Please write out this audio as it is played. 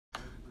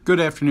Good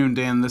afternoon,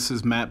 Dan. This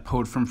is Matt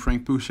Poad from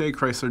Frank Boucher,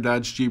 Chrysler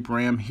Dodge Jeep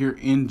Ram here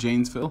in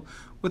Janesville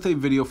with a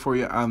video for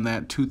you on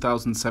that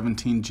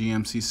 2017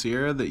 GMC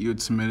Sierra that you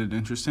had submitted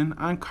interest in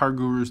on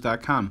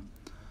CarGurus.com.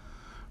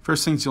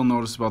 First things you'll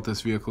notice about this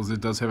vehicle is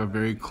it does have a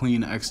very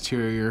clean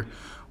exterior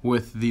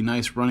with the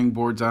nice running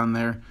boards on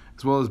there,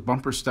 as well as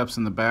bumper steps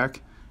in the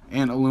back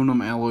and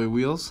aluminum alloy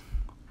wheels,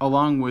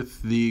 along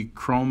with the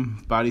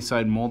chrome body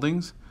side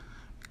moldings,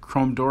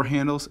 chrome door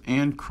handles,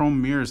 and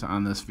chrome mirrors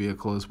on this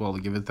vehicle as well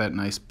to give it that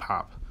nice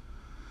pop.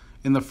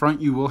 In the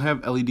front you will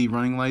have LED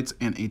running lights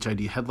and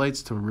HID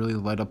headlights to really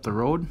light up the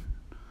road.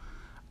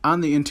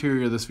 On the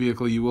interior of this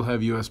vehicle you will have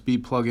USB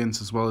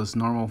plugins as well as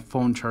normal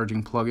phone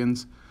charging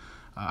plugins.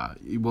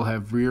 You will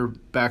have rear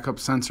backup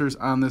sensors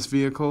on this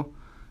vehicle,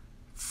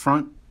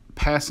 front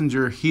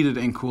passenger heated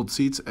and cooled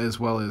seats as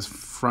well as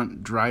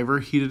front driver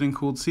heated and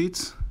cooled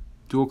seats,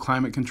 dual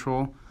climate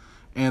control,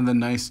 and the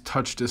nice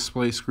touch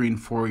display screen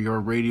for your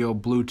radio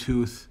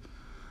Bluetooth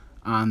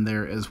on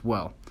there as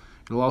well.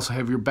 You'll also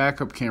have your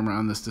backup camera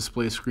on this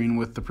display screen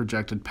with the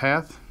projected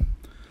path.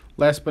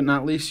 Last but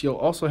not least, you'll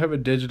also have a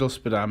digital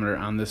speedometer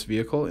on this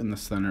vehicle in the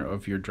center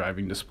of your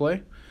driving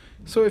display.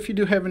 So if you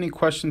do have any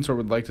questions or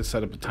would like to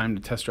set up a time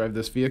to test drive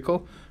this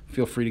vehicle,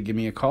 feel free to give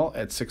me a call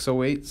at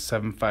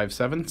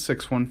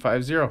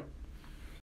 608-757-6150.